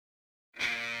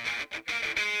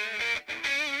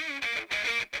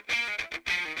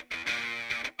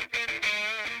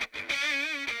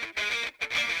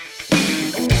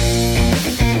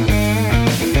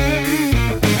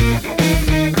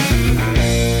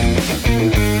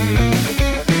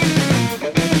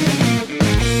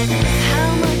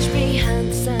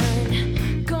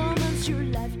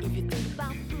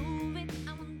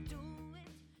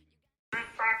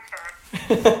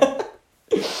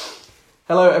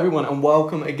Hello everyone and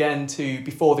welcome again to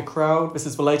Before the Crowd. This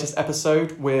is the latest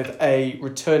episode with a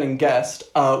returning guest,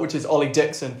 which is Ollie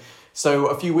Dixon. So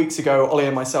a few weeks ago, Ollie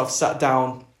and myself sat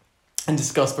down and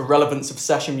discussed the relevance of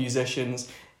session musicians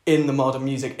in the modern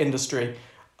music industry.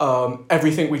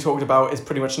 Everything we talked about is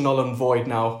pretty much null and void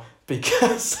now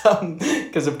because of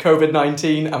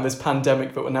COVID-19 and this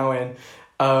pandemic that we're now in.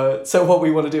 So what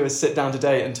we want to do is sit down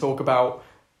today and talk about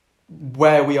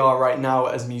where we are right now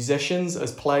as musicians,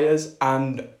 as players,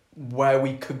 and where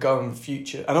we could go in the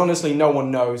future. And honestly, no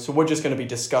one knows, so we're just going to be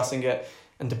discussing it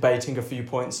and debating a few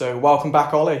points. So welcome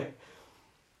back, Ollie.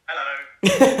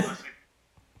 Hello.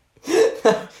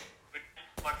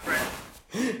 My friend.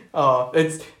 Oh,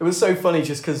 it was so funny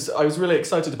just because I was really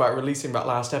excited about releasing that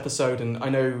last episode, and I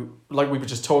know, like we were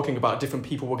just talking about, different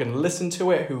people were going to listen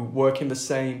to it who work in the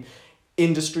same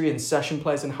industry and session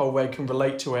players and how they can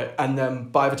relate to it. And then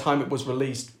by the time it was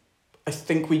released, I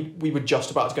think we were just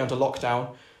about to go into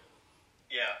lockdown.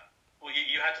 Yeah. Well,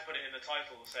 you had to put it in the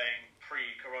title saying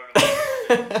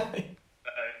pre-coronavirus.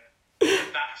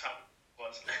 That's how it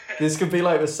was. This could be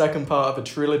like the second part of a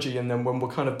trilogy, and then when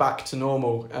we're kind of back to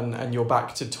normal and you're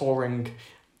back to touring,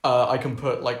 I can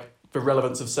put like the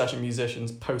relevance of session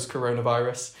musicians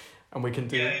post-coronavirus, and we can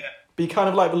be kind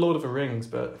of like the Lord of the Rings,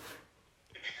 but...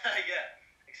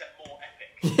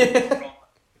 Yeah.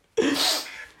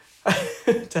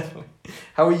 Definitely.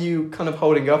 How are you kind of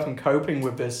holding up and coping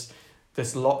with this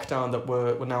lockdown that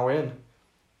we're now in?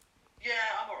 Yeah,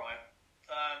 I'm alright.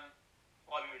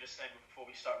 Like we were just saying before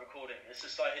we start recording, it's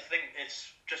just like I think it's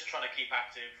just trying to keep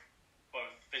active,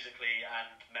 both physically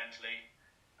and mentally.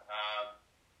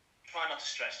 Try not to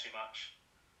stress too much,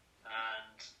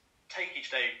 and take each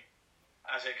day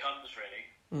as it comes. Really,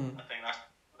 I think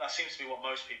that seems to be what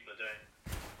most people are doing.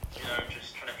 You know,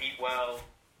 just trying to eat well,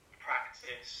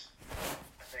 practice,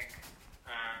 I think,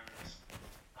 and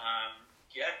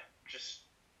just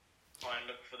try and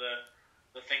look for the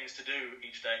things to do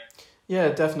each day. Yeah,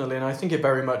 definitely, and I think it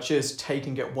very much is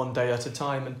taking it one day at a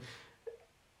time, and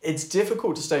it's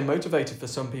difficult to stay motivated for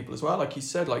some people as well, like you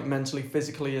said, like mentally,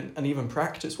 physically, and even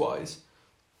practice-wise.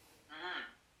 Mm-hmm.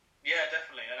 Yeah,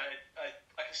 definitely, and I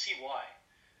can see why,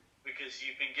 because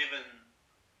you've been given...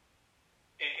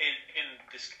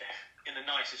 In the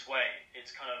nicest way, it's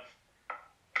kind of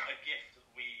a gift that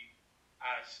we,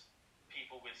 as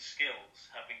people with skills,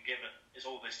 have been given, is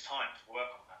all this time to work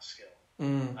on that skill.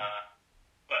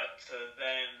 But to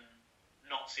then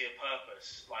not see a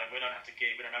purpose, like we don't have to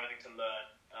give, we don't have anything to learn.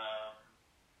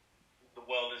 The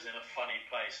world is in a funny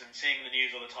place, and seeing the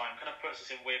news all the time kind of puts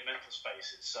us in weird mental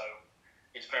spaces. So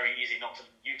it's very easy not to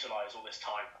utilize all this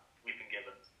time we've been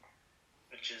given,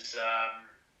 which is.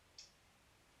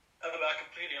 I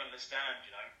completely understand,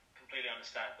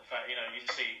 the fact, you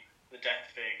see the death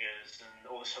figures and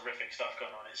all this horrific stuff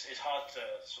going on. It's hard to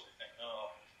sort of think,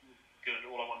 oh, good,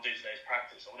 all I want to do today is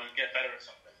practice. I want to get better at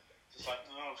something. It's just like,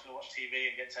 no, I'm just going to watch TV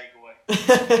and get takeaway.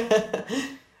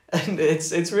 And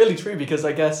it's really true, because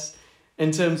I guess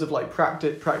in terms of like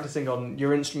practicing on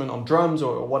your instrument, on drums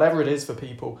or whatever it is for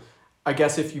people, I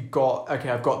guess if you've got, okay,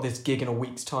 I've got this gig in a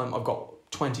week's time, I've got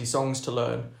 20 songs to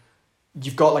learn,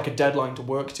 you've got like a deadline to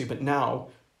work to, but now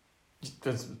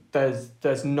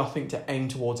there's nothing to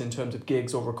aim towards in terms of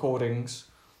gigs or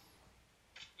recordings.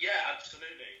 Yeah,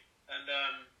 absolutely. And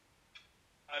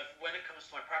when it comes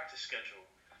to my practice schedule,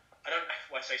 I don't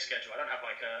have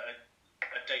like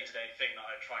a day-to-day thing that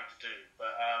I'm trying to do,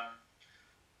 but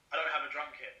I don't have a drum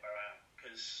kit where I am,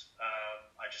 because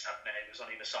I just have neighbours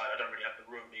on either side. I don't really have the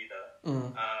room either.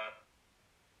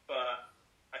 But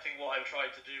I think what I've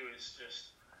tried to do is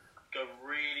just go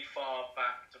really far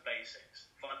back to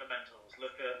basics, fundamentals,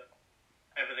 look at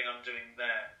everything I'm doing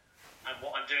there. And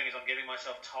what I'm doing is I'm giving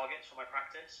myself targets for my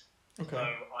practice. Okay.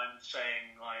 So I'm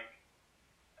saying, like,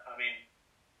 I mean,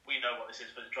 we know what this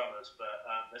is for the drummers, but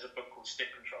there's a book called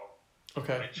Stick Control.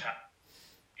 Okay. Which,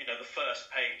 the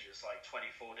first page is like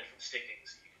 24 different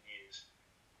stickings that you can use.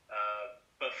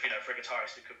 But for a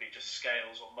guitarist, it could be just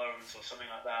scales or modes or something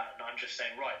like that. And I'm just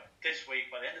saying, right, this week,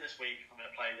 by the end of this week, I'm going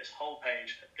to play this whole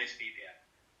page at this BPM.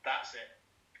 That's it.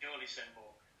 Purely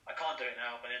simple. I can't do it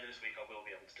now. By the end of this week, I will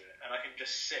be able to do it. And I can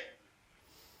just sit.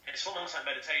 And it's almost like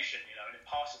meditation, and it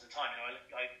passes the time.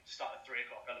 I start at 3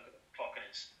 o'clock. I look at the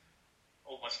it's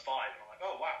almost 5, and I'm like,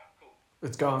 oh wow, cool.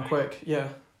 It's going quick,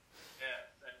 yeah. Yeah,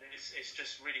 and it's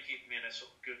just really keeping me in a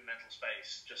sort of good mental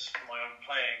space, just for my own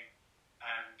playing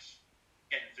and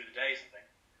getting through the days, I think.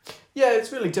 Yeah,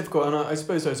 it's really difficult, and I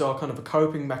suppose those are kind of the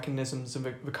coping mechanisms and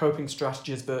the coping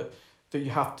strategies that you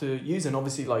have to use. And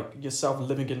obviously, like yourself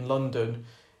living in London,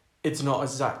 it's not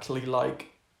exactly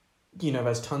like, you know,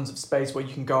 there's tons of space where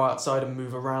you can go outside and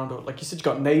move around, or like you said, you've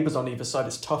got neighbours on either side.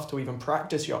 It's tough to even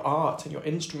practice your art and your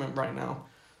instrument right now.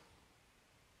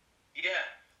 Yeah,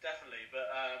 definitely, but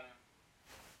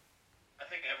I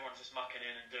think everyone's just mucking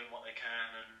in and doing what they can,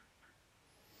 and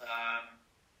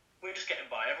we're just getting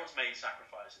by. Everyone's made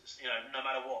sacrifices, you know, no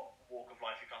matter what walk of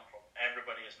life you come from,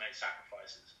 everybody has made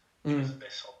sacrifices because of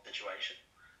this whole situation.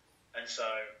 And so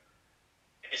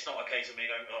it's not a case of me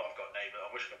going, oh, I've got a neighbour,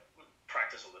 I wish I could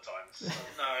practice all the time.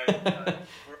 No,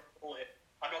 we're all here.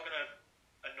 I'm not going to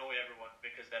annoy everyone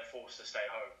because they're forced to stay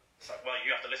home. It's like, well,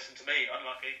 you have to listen to me,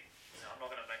 unlucky. No, I'm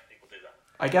not going to make people do that.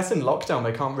 I guess in lockdown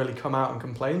they can't really come out and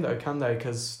complain though, can they?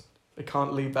 Because they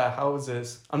can't leave their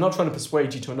houses. I'm not trying to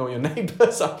persuade you to annoy your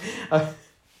neighbours. You say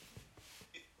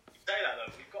that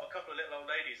though, we've got a couple of little old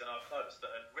ladies in our close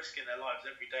that are risking their lives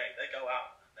every day. They go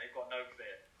out, they've got no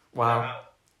fear. Wow. They're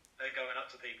out, they're going up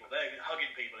to people, they're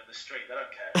hugging people in the street, they don't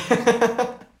care.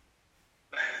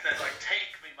 They're like,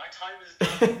 take me, my time is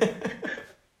done.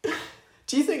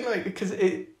 Do you think, like, because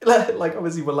like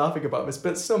obviously we're laughing about this,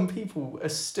 but some people are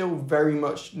still very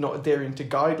much not adhering to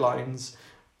guidelines,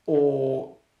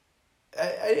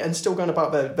 and still going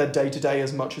about their day-to-day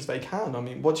as much as they can? I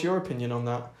mean, what's your opinion on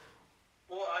that?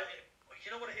 Well,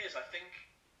 you know what it is? I think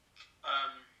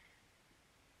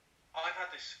I've had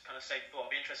this kind of same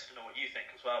thought. I'd be interested to know what you think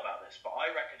as well about this, but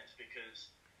I reckon it's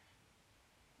because,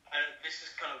 and this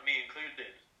is kind of me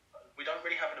included, we don't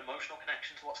really have an emotional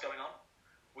connection to what's going on.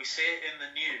 We see it in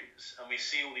the news, and we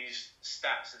see all these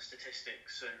stats and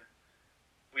statistics, and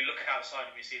we look outside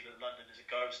and we see that London is a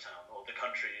ghost town, or the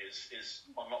country is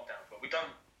on lockdown. But we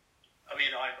don't, I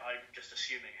mean, I'm just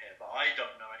assuming here, but I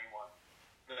don't know anyone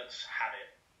that's had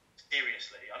it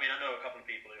seriously. I mean, I know a couple of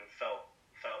people who have felt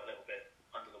a little bit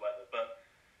under the weather, but,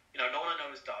 you know, no one I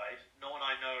know has died. No one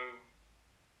I know,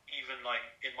 even like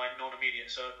in my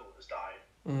non-immediate circle, has died.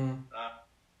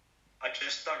 I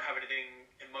just don't have anything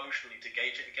emotionally to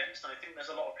gauge it against, and I think there's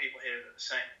a lot of people here that are the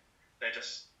same. They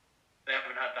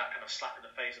haven't had that kind of slap in the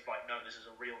face of like, no, this is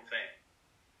a real thing.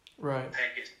 Right.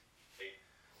 Take it.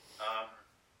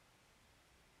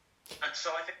 And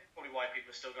so I think probably why people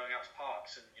are still going out to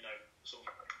parks and, you know, sort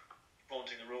of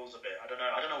flaunting the rules a bit. I don't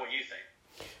know what you think.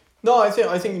 No, I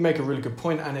think you make a really good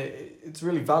point, and it's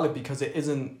really valid because it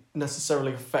isn't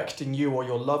necessarily affecting you or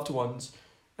your loved ones,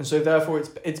 and so therefore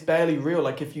it's barely real.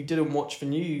 Like if you didn't watch the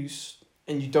news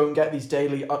and you don't get these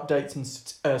daily updates and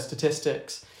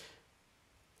statistics,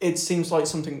 it seems like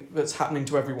something that's happening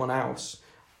to everyone else.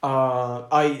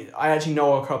 I actually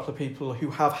know a couple of people who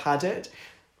have had it,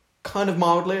 kind of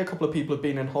mildly. A couple of people have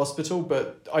been in hospital,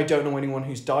 but I don't know anyone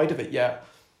who's died of it yet.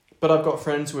 But I've got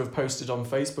friends who have posted on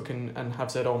Facebook and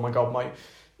have said, oh my God, my,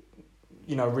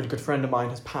 you know, a really good friend of mine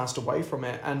has passed away from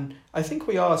it. And I think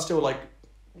we are still like,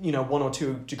 you know, 1 or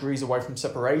 2 degrees away from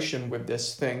separation with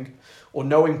this thing, or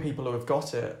knowing people who have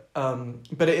got it.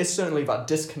 But it is certainly that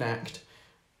disconnect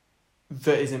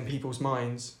that is in people's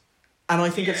minds. And I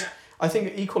think I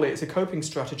think equally it's a coping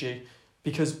strategy,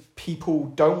 because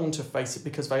people don't want to face it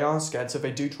because they are scared, so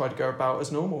they do try to go about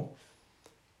as normal.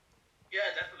 Yeah,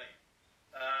 definitely.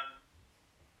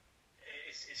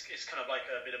 It's kind of like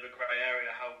a bit of a grey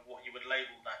area what you would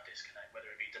label that disconnect, whether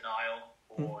it be denial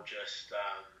or just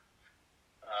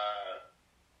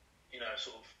you know,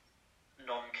 sort of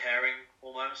non-caring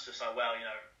almost. Just like, well, you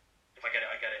know, if I get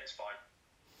it, it's fine.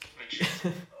 Which is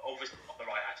obviously not the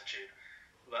right attitude.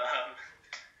 But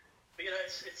you know,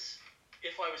 it's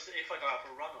if I go out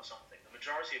for a run or something, the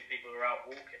majority of people who are out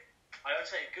walking, I would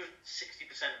say a good 60%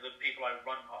 of the people I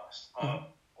run past are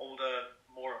older,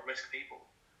 more at-risk people.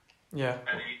 Yeah.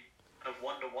 And you kind of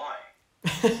wonder why.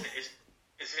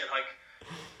 Is it like,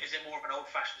 is it more of an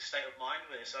old-fashioned state of mind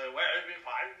where so, well, it'll be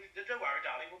fine, don't worry,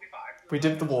 darling, we'll be fine. We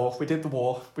did the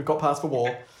war, we've got past the war.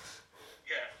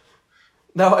 Yeah.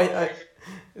 No,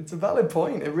 it's a valid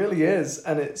point, it really is,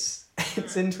 and it's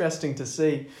interesting to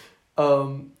see.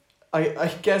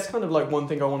 I guess kind of like one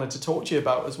thing I wanted to talk to you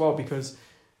about as well, because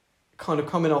kind of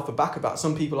coming off the back of that,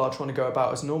 some people are trying to go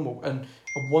about as normal, and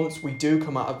once we do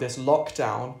come out of this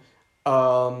lockdown,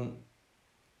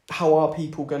 how are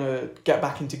people going to get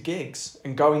back into gigs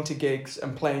and going to gigs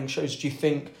and playing shows? Do you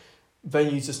think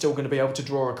venues are still going to be able to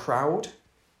draw a crowd?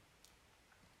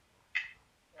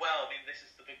 Well, I mean, this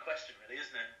is the big question, really,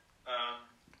 isn't it?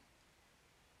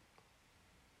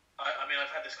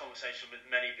 this conversation with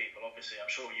many people. Obviously, I'm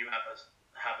sure you have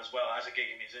as well as a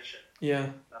gigging musician.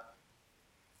 Yeah.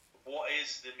 What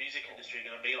is the music industry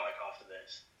going to be like after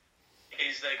this?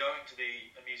 Is there going to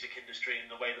be a music industry in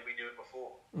the way that we knew it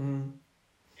before?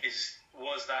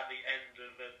 Was that the end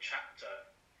of a chapter,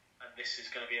 and this is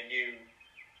going to be a new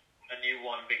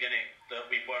one beginning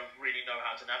that we won't really know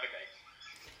how to navigate?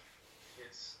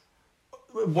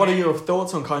 What are your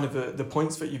thoughts on kind of the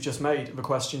points that you've just made, the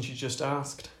questions you just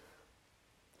asked?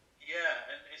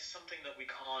 Yeah, and it's something that we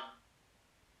can't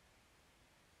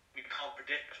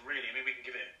predict really. I mean, we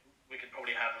can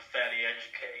probably have a fairly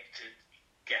educated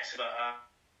guess, but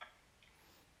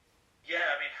yeah,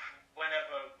 I mean,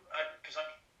 because I'm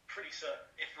pretty certain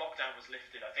if lockdown was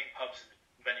lifted, I think pubs and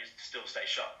venues still stay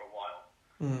shut for a while.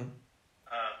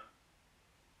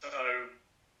 So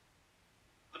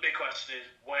the big question is,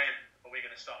 when are we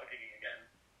going to start gigging again?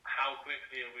 How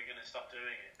quickly are we going to stop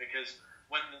doing it? Because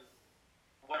when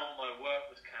all my work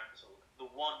was cancelled, the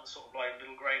one sort of like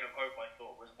little grain of hope I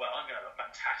thought was, well, I'm going to have a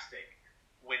fantastic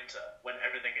winter when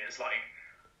everything is like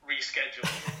rescheduled.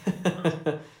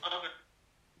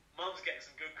 Mum's getting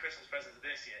some good Christmas presents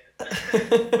this year.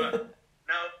 But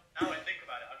now I think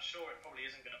about it, I'm sure it probably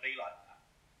isn't going to be like that.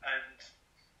 And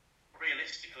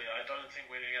realistically, I don't think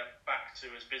we're going to get back to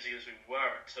as busy as we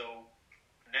were until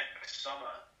next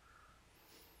summer.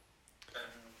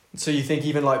 So you think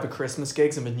even like the Christmas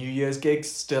gigs and the New Year's gigs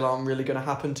still aren't really going to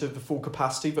happen to the full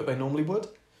capacity that they normally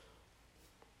would?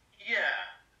 Yeah,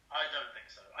 I don't think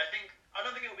so. I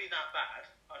don't think it will be that bad.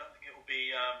 I don't think it will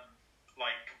be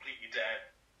like completely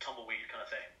dead, tumbleweed kind of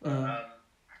thing. But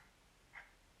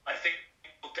I think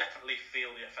we'll definitely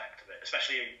feel the effect of it,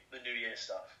 especially the New Year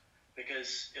stuff,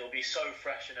 because it'll be so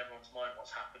fresh in everyone's mind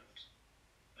what's happened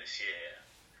this year.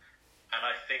 And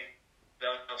I think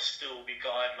there'll still be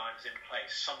guidelines in place,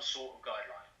 some sort of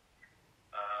guideline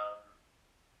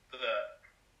that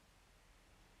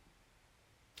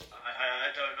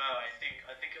I don't know. I think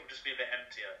it will just be a bit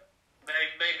emptier.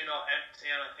 Maybe not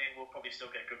empty, and I think we'll probably still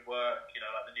get good work,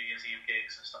 like the New Year's Eve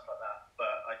gigs and stuff like that.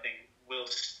 But I think we'll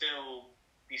still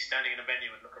be standing in a venue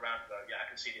and look around and go, yeah, I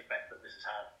can see the effect that this has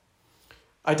had.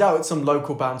 I doubt some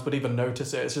local bands would even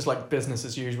notice it. It's just like business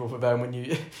as usual for them when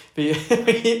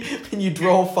when you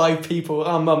draw 5 people.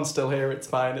 Our mum's still here. It's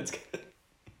fine. It's good.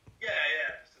 Yeah,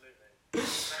 absolutely.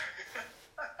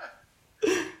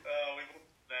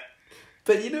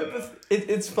 But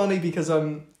it's funny because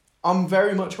I'm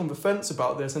very much on the fence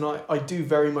about this, and I do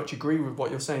very much agree with what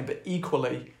you're saying. But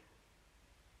equally,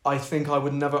 I think I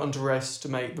would never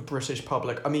underestimate the British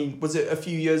public. I mean, was it a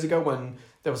few years ago when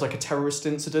there was like a terrorist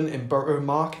incident in Borough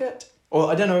Market? Or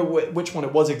I don't know which one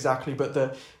it was exactly, but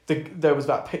there was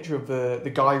that picture of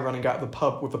the guy running out of the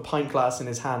pub with a pint glass in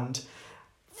his hand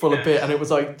full of beer, and it was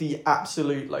like the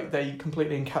absolute, like they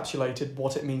completely encapsulated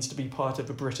what it means to be part of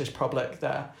the British public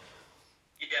there.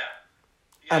 Yeah.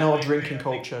 And our drinking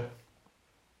culture. And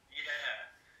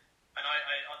I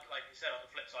like you said, on the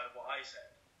flip side of what I said,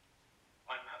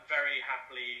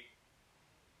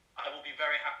 I will be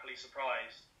very happily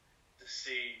surprised to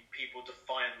see people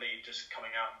defiantly just coming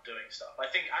out and doing stuff. I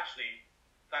think actually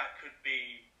that could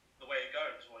be the way it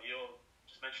goes, what you're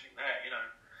just mentioning there.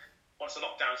 Once the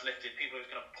lockdown's lifted, people are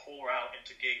going to pour out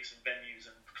into gigs and venues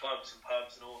and clubs and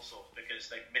pubs and all sorts because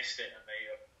they've missed it and they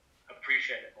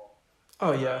appreciate it more.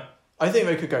 Oh yeah, I think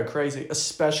they could go crazy,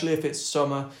 especially if it's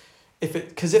summer,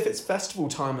 because if it's festival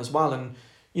time as well, and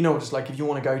just like if you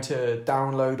want to go to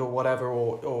Download or whatever,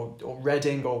 or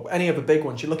Reading or any of the big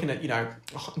ones, you're looking at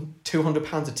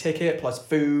 £200 a ticket plus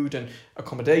food and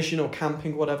accommodation or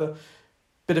camping, whatever.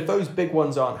 But if those big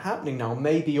ones aren't happening now,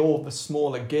 maybe all the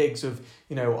smaller gigs of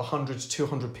 100 to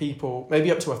 200 people,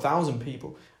 maybe up to 1,000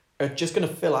 people, are just going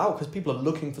to fill out because people are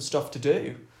looking for stuff to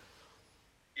do.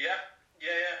 Yeah,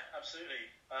 absolutely.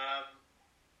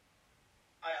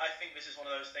 I think this is one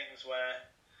of those things where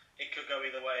it could go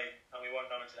either way, and we won't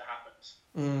know until it happens.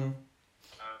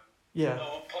 Yeah.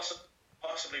 Or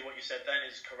possibly what you said then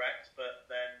is correct, but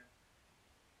then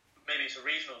maybe it's a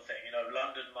regional thing.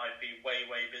 London might be way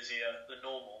busier than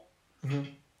normal, and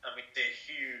we see a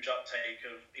huge uptake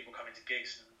of people coming to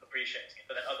gigs and appreciating it.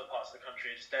 But then other parts of the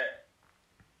country are just dead,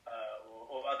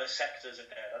 or other sectors are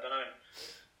dead. I don't know.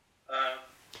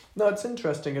 No, it's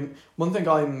interesting, and one thing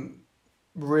I'm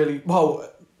really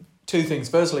two things.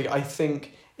 Firstly, I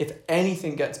think if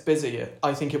anything gets busier,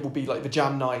 I think it will be like the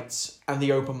jam nights and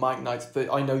the open mic nights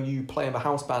that I know you play in the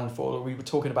house band for, or we were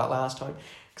talking about last time.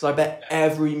 Because I bet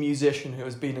every musician who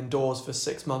has been indoors for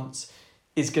 6 months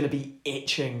is going to be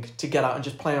itching to get out and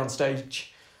just play on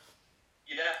stage.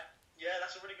 Yeah,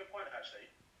 that's a really good point, actually.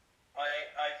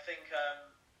 I think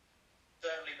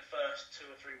certainly the first 2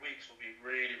 or 3 weeks will be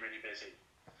really, really busy.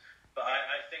 But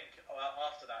I think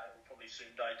after that, it will probably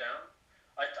soon die down.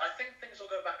 I think things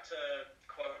will go back to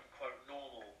quote-unquote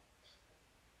normal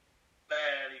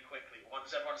fairly quickly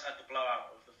once everyone's had the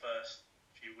blowout of the first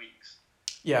few weeks.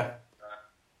 Yeah.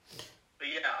 But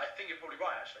yeah, I think you're probably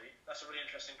right, actually. That's a really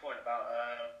interesting point about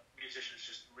musicians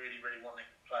just really, really wanting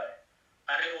to play.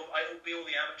 And it'll be all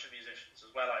the amateur musicians as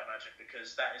well, I imagine,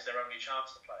 because that is their only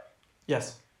chance to play.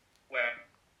 Yes. Where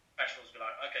professionals will be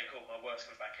like, okay, cool, my work's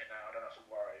coming back in now, I don't have to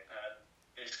worry. And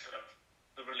it's kind of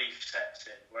the relief sets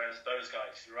in. Whereas those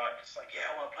guys, you're right, it's like, yeah,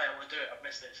 I want to play, I want to do it, I've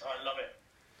missed this, I love it.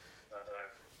 I don't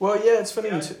know. Well, yeah, it's funny.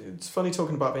 Yeah. It's funny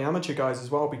talking about the amateur guys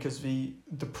as well, because the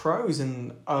pros,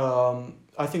 and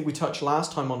I think we touched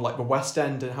last time on like the West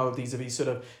End and how these are these sort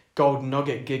of gold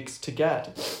nugget gigs to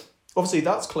get. Obviously,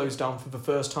 that's closed down for the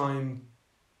first time,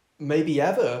 maybe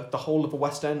ever. The whole of the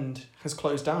West End has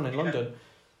closed down in London.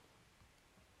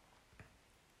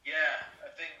 Yeah, I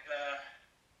think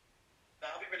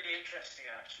that'll be really interesting.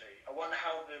 Actually, I wonder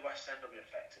how the West End will be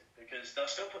affected, because they'll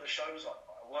still put the shows on.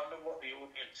 I wonder what the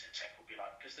audience in tech will be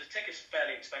like, because the tickets are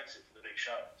fairly expensive for the big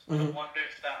shows. Mm-hmm. I wonder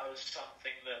if that was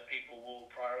something that people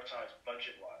will prioritise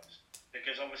budget-wise,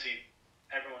 because obviously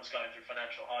everyone's going through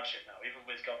financial hardship now, even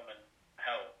with government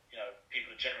help. You know,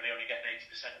 people are generally only getting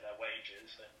 80% of their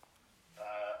wages, and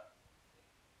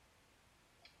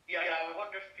I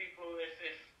wonder if people,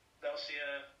 if they'll see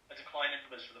a decline in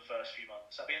numbers for the first few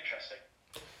months. That'd be interesting.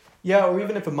 Yeah, or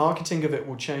even if the marketing of it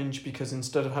will change, because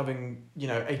instead of having,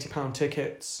 £80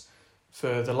 tickets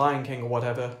for The Lion King or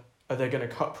whatever, are they going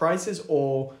to cut prices?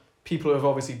 Or people who have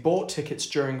obviously bought tickets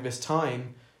during this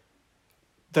time,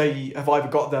 they have either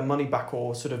got their money back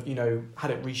or sort of,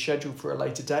 had it rescheduled for a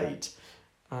later date.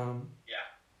 But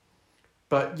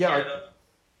yeah.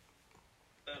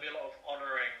 There'll be a lot of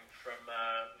honouring from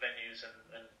venues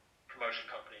and promotion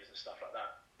companies and stuff like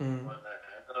that.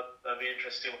 That'll be interesting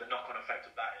to see what the knock-on effect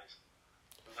of that is.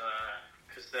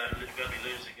 Because they're going to be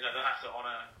losing. They'll have to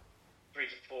honour 3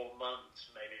 to 4 months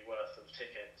maybe worth of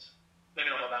tickets. Maybe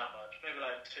not that much. Maybe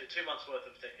like 2 months worth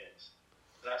of tickets.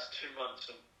 So that's 2 months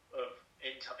of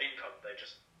income. They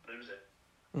just lose it.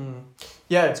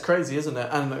 Yeah, it's crazy, isn't it?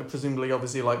 And presumably,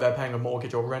 obviously, like they're paying a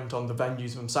mortgage or rent on the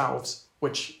venues themselves,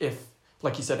 which, if,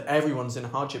 like you said, everyone's in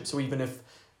hardship. So even if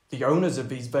the owners of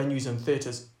these venues and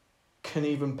theatres can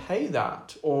even pay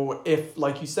that, or if,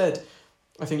 like you said,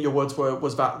 I think your words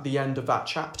was that the end of that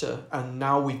chapter, and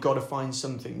now we've got to find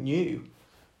something new.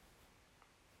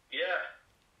 Yeah.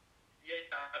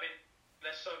 I mean,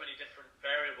 there's so many different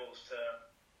variables to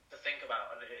think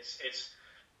about, and it's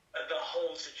the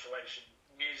whole situation,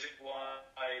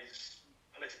 music-wise,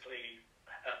 politically,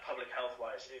 public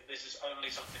health-wise. This is only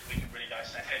something we can really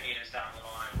dissect 10 years down the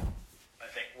line. I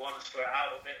think once we're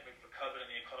out of it, we've recovered and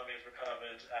the economy has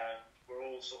recovered, and we're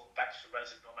all sort of back to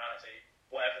relative normality.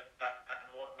 Whatever that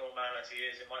normality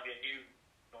is, it might be a new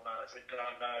normality, we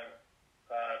don't know.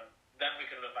 Then we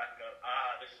can look back and go,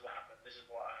 this is what happened,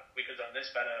 we could have done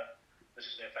this better, this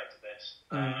is the effect of this.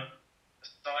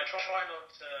 So I try not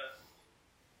to,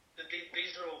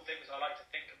 these are all things I like to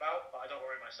think about, but I don't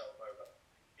worry myself over.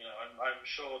 I'm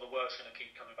sure the work's going to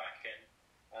keep coming back in,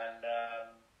 and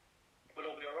we'll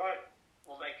all be alright.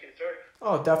 We'll make it through.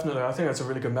 Oh, definitely. I think that's a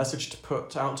really good message to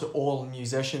put out to all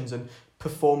musicians and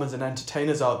performers and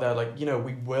entertainers out there. Like,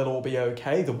 we will all be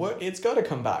okay. The work, it's got to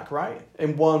come back, right?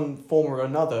 In one form or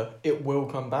another, it will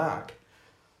come back.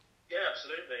 Yeah,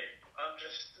 absolutely. I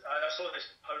saw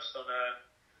this post on a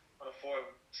forum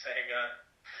saying,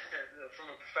 from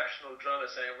a professional drummer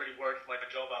saying, I'm really worried for my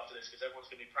job after this because everyone's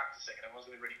going to be practicing and everyone's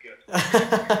going to be really good.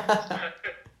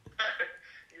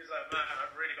 He was like, man,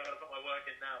 I've really got to put my work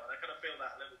in now, and I kind of feel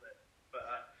that a little bit. But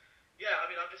I'm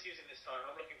just using this time.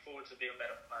 I'm looking forward to being a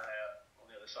better player on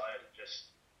the other side and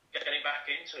just getting back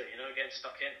into it, getting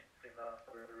stuck in. I think that's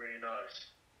really, really nice.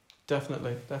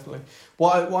 Definitely.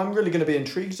 What I'm really going to be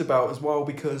intrigued about as well,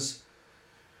 because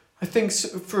I think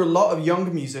for a lot of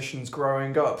younger musicians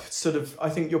growing up, I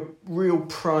think your real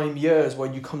prime years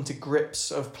where you come to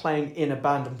grips of playing in a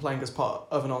band and playing as part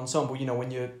of an ensemble,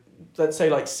 when you're, let's say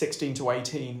like 16 to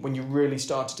 18, when you really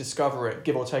start to discover it,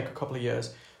 give or take a couple of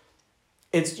years,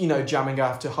 it's, jamming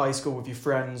after high school with your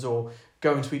friends or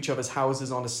going to each other's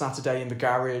houses on a Saturday in the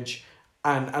garage.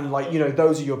 And like,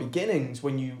 those are your beginnings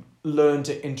when you learn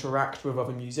to interact with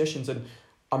other musicians. And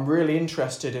I'm really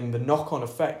interested in the knock-on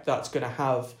effect that's going to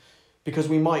have, because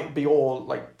we might be all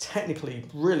like technically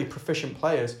really proficient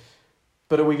players,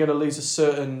 but are we going to lose a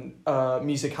certain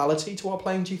musicality to our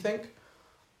playing, do you think?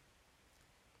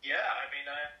 Yeah, I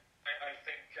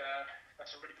think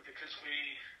that's a really good, because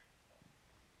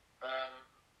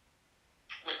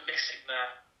we're missing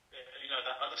that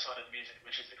that other side of music,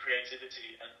 which is the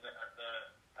creativity and the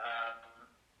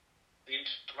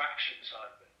interaction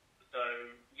side of it. So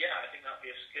yeah, I think that'd be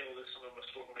a skill that some of us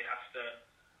probably have to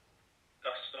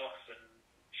dust off and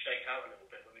shake out a little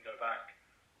bit when we go back.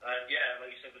 And yeah,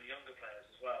 like you said, with the younger players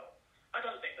as well, I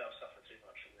don't think they'll suffer too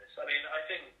much from this. I mean, I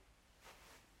think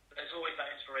there's always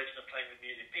that inspiration of playing with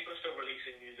music. People are still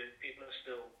releasing music. People are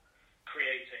still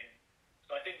creating.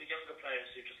 So I think the younger players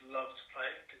who just love to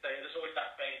play, because there's always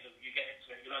that phase of you get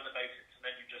into it, you learn the basics, and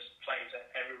then you just play to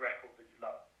every record that you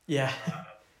love. Yeah.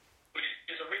 Which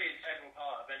is a really integral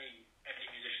part of any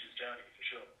musician's journey, for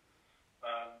sure.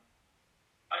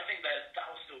 I think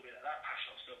that'll still be there. That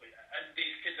passion will still be there. And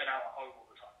these kids are now at home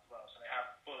all the time as well, so they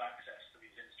have full access to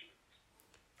these instruments.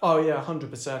 Oh yeah,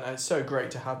 100%. And it's so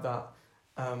great to have that.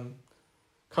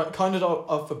 Kind of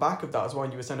off the back of that as well,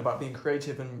 you were saying about being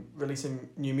creative and releasing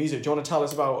new music. Do you want to tell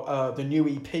us about the new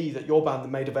EP that your band,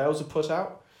 The Maid of Vales, have put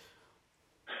out?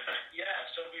 Yeah,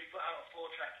 so we put out a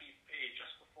 4-track EP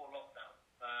just before lockdown.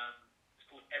 It's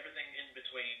called Everything in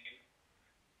Between.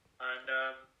 And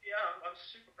yeah, I'm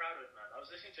super proud of it, man. I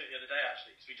was listening to it the other day,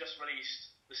 actually, because we just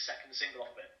released the second single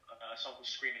off it, a song called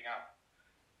Screaming Out.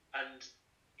 And,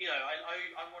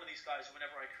 I'm one of these guys who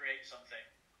whenever I create something,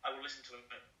 I will listen to it,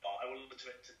 but I will listen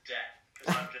to it to death,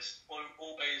 because I'm just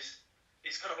always,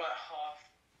 it's kind of like half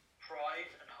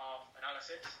pride and half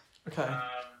analysis. Okay.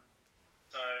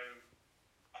 So,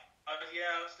 I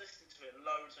was listening to it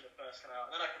loads when it first came out,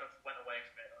 and then I kind of went away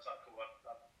from it. I was like, cool,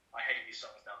 I hate these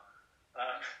songs now.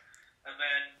 And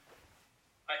then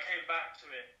I came back to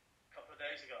it a couple of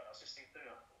days ago, and I was listening through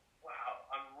it, and I thought, wow,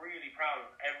 I'm really proud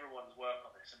of everyone's work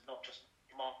on this, and not just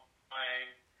mine.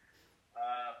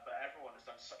 But everyone has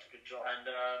done such a good job, and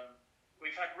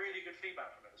we've had really good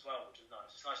feedback from it as well, which is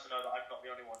nice. It's nice to know that I'm not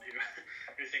the only one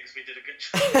who thinks we did a good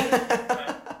job.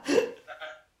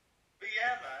 But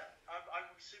yeah, man, I'm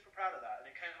super proud of that, and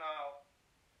it came out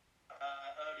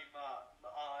early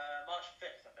March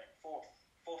 5th, I think, 4th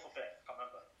or 5th, I can't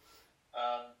remember.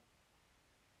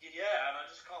 And I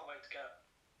just can't wait to get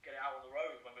it out on the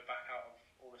road when we're back out of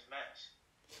all this mess.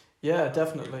 Yeah,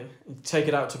 definitely. Take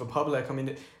it out to the public. I mean,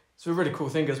 it's a really cool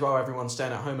thing as well. Everyone's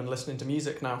staying at home and listening to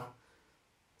music now,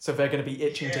 so they're going to be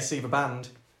itching to see the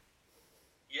band.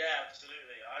 Yeah,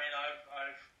 absolutely. I mean,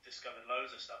 I've discovered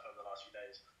loads of stuff over the last few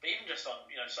days, but even just on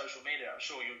social media, I'm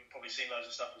sure you've probably seen loads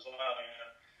of stuff as well.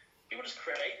 People just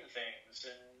creating things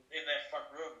and in their front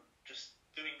room, just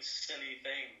doing silly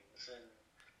things and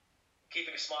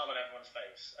keeping a smile on everyone's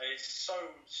face. It's so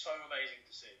amazing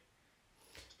to see.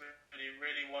 It's really,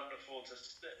 really wonderful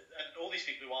and all these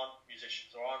people who aren't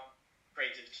musicians or aren't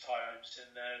creative types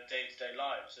in their day-to-day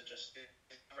lives are just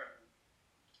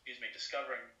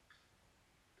discovering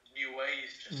new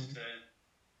ways just to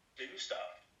do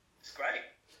stuff. It's great.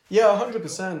 Yeah,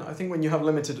 100%. I think when you have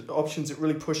limited options, it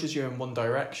really pushes you in one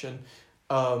direction.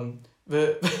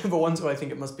 The ones who I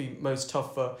think it must be most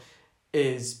tough for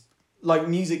is like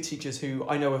music teachers who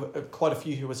I know of quite a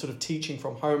few who are sort of teaching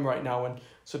from home right now and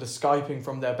sort of Skyping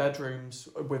from their bedrooms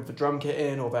with the drum kit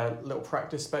in or their little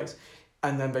practice space,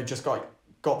 and then they just got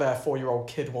their 4-year-old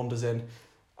kid wanders in,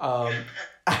 and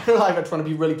like they're trying to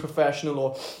be really professional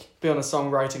or be on a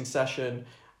songwriting session,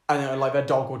 and like their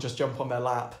dog will just jump on their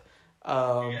lap,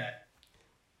 and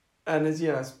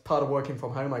it's part of working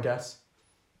from home, I guess.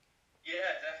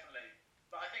 Yeah, definitely.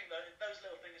 But I think that those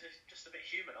little things are just a bit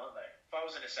human, aren't they? If I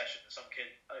was in a session with some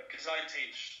kid, because I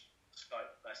teach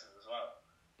Skype lessons as well,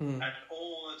 and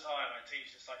all the time I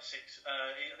teach this like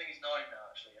I think he's 9 now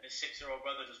actually, and his 6-year-old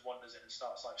brother just wanders in and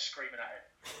starts like screaming at him,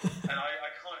 and I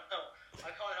can't help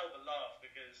but laugh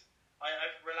because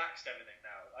I've relaxed everything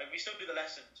now. We still do the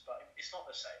lessons, but it's not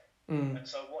the same. And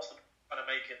so what's the point of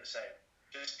making it the same?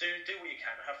 Just do what you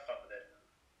can, have fun with it,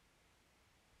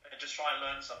 and just try and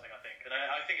learn something, I think. And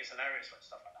I think it's hilarious when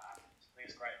stuff like that happens. I think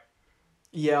it's great.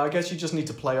 Yeah, I guess you just need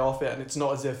to play off it, and it's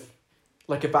not as if,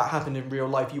 like, if that happened in real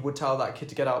life, you would tell that kid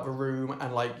to get out of the room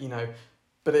and, like,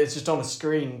 but it's just on a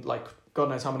screen, like, God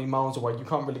knows how many miles away. You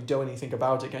can't really do anything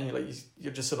about it, can you? Like,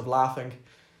 you're just sort of laughing.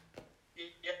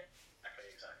 Yeah,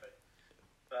 exactly.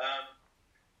 But,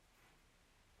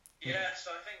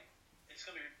 so I think it's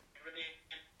going to be really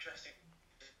interesting.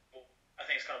 I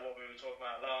think it's kind of what we were talking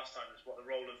about last time, is what the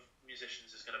role of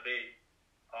musicians is going to be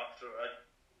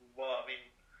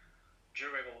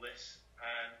during all this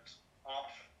and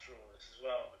after all this as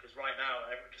well. Because right now,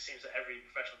 it just seems that every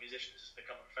professional musician has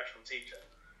become a professional teacher.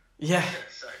 Yeah.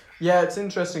 Yeah, it's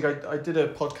interesting. I did a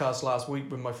podcast last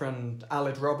week with my friend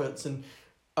Aled Roberts, and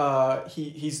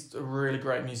he's a really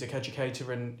great music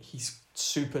educator, and he's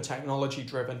super technology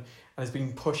driven and has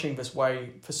been pushing this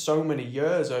way for so many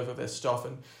years over this stuff.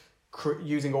 And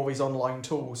using all these online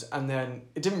tools, and then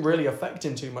it didn't really affect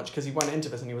him too much because he went into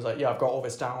this and he was like, yeah, I've got all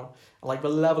this down. And like the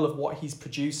level of what he's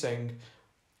producing,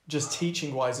 just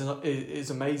teaching wise, is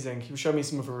amazing. He was showing me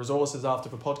some of the resources after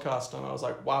the podcast, and I was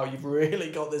like, wow, you've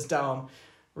really got this down.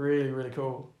 Really, really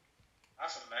cool.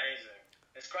 That's amazing.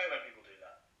 It's great when people do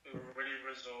that. People are really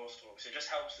resourceful because it just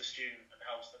helps the student and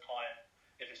helps the client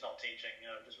if it's not teaching.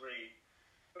 You know, it just really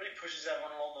pushes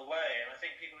everyone along the way. And I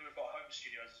think people who have got home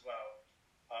studios as well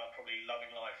are probably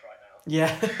loving life right now.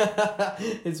 Yeah,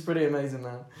 it's pretty amazing,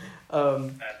 man.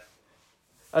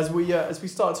 As we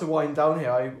start to wind down here,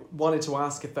 I wanted to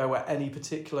ask if there were any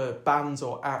particular bands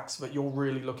or acts that you're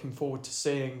really looking forward to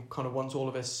seeing kind of once all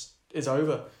of this is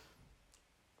over.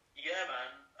 Yeah,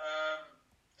 man.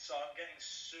 So I'm getting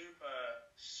super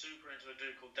into a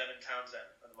dude called Devin Townsend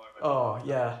at the moment. Oh,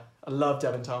 yeah. I love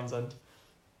Devin Townsend.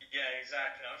 Yeah,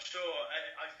 exactly. I'm sure.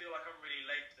 I feel like I'm really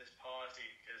late to this party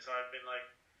because I've been like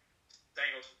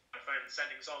staying on my phone and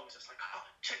sending songs. It's like, oh,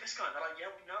 check this guy. And they're like, yeah,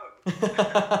 we know.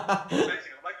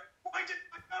 Amazing. I'm like, why didn't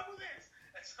I know this?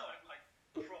 And so I'm like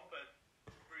proper,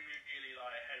 really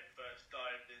like head first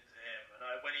dived into him. And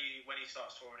when he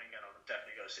starts touring again, I'm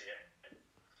definitely going to see him.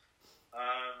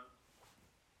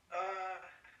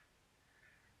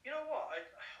 You know what?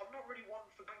 I'm not really one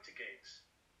for going to gigs.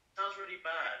 Sounds really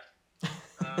bad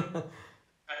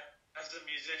as a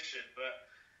musician, but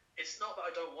it's not that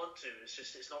I don't want to. It's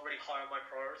just it's not really high on my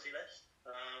priority list.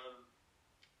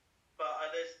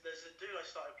 But there's a dude I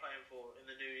started playing for in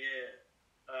the new year,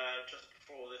 just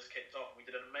before this kicked off. We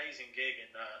did an amazing gig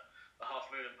in the Half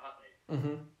Moon in Putney,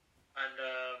 and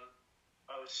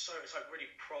it's like really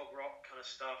prog rock kind of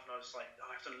stuff. And I was like, I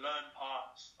have to learn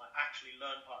parts, like actually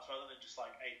learn parts, rather than just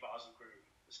like 8 bars of groove.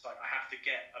 It's like I have to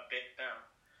get a bit down.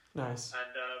 Nice.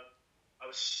 And I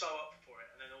was so up for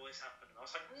it, and then all this happened, and I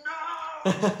was like, no!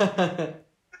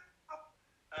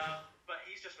 But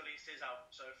he's just released his album,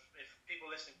 so if people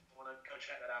listening want to go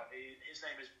check that out, his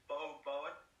name is Bo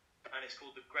Bowen, and it's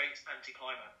called The Great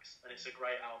Anticlimax, and it's a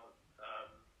great album.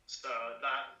 So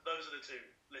those are the two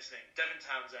listening. Devin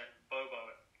Townsend, Bo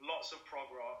Bowen. Lots of prog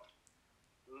rock,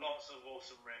 lots of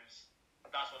awesome riffs.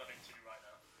 That's what I'm into right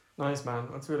now. Nice, man.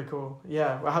 That's really cool.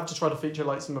 Yeah, I have to try to feature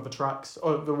like some of the tracks,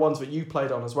 or the ones that you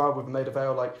played on as well with Maida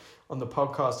Vale, like on the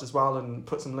podcast as well, and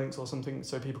put some links or something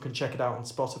so people can check it out on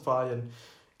Spotify and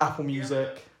Apple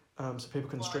Music, so people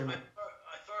can stream it.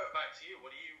 I throw it back to you.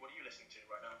 What are you listening to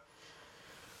right now?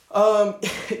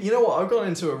 You know what? I've gone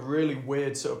into a really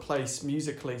weird sort of place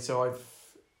musically. So I've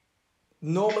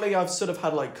sort of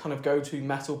had like kind of go-to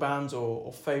metal bands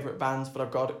or favourite bands that I've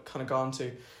gone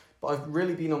to. But I've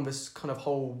really been on this kind of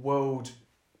whole world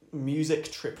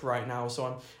music trip right now.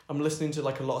 So I'm listening to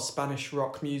like a lot of Spanish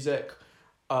rock music,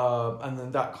 and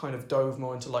then that kind of dove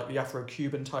more into like the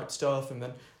Afro-Cuban type stuff, and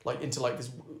then like into like this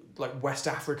like West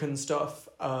African stuff.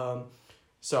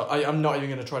 So I'm not even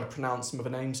going to try to pronounce some of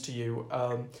the names to you.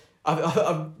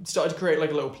 I've started to create like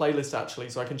a little playlist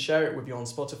actually, so I can share it with you on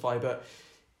Spotify. But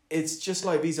it's just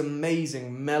like these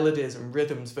amazing melodies and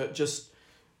rhythms that just.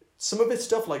 Some of this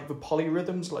stuff, like the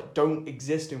polyrhythms, like don't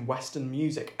exist in Western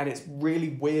music, and it's really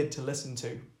weird to listen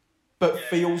to, but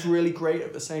feels really great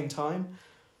at the same time.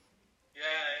 Yeah,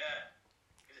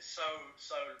 because it's so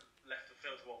left of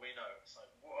field to what we know. It's like,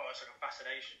 whoa, it's like a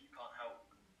fascination. You can't help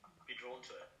be drawn to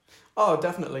it. Oh,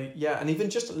 definitely, yeah, and even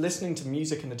just listening to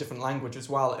music in a different language as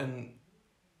well, and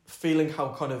feeling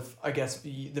how kind of, I guess,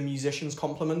 the musicians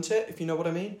complement it, if you know what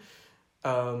I mean.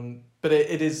 But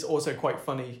it is also quite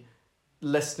funny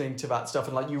listening to that stuff,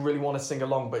 and like you really want to sing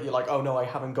along, but you're like, oh no, I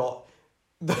haven't got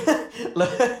the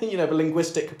the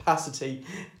linguistic capacity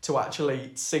to actually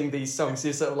sing these songs.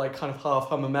 You sort of like kind of half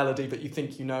hum a melody that you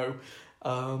think you know.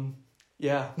 Yeah.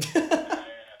 Yeah,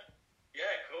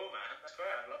 cool, man. That's great.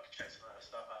 I'd love to check some of that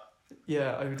stuff out.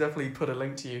 Yeah, I would definitely put a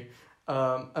link to you.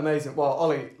 Amazing. Well,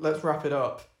 Ollie, let's wrap it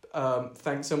up.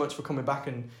 Thanks so much for coming back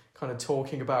and kind of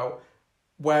talking about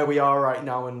where we are right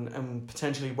now and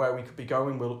potentially where we could be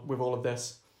going with all of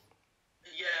this.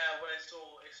 Yeah, well, it's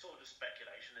all just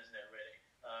speculation, isn't it? Really,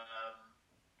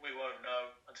 we won't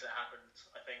know until it happens,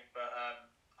 I think. But I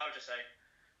would just say,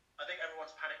 I think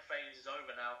everyone's panic phase is over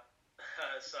now.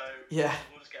 So yeah,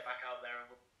 we'll just get back out there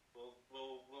and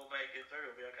we'll make it through.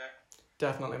 It'll be okay.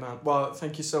 Definitely, man. Well,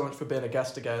 thank you so much for being a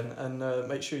guest again, and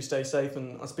make sure you stay safe.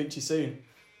 And I'll speak to you soon.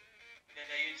 Yeah,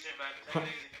 you too, man. Take it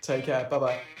easy. Take care. Bye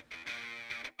bye.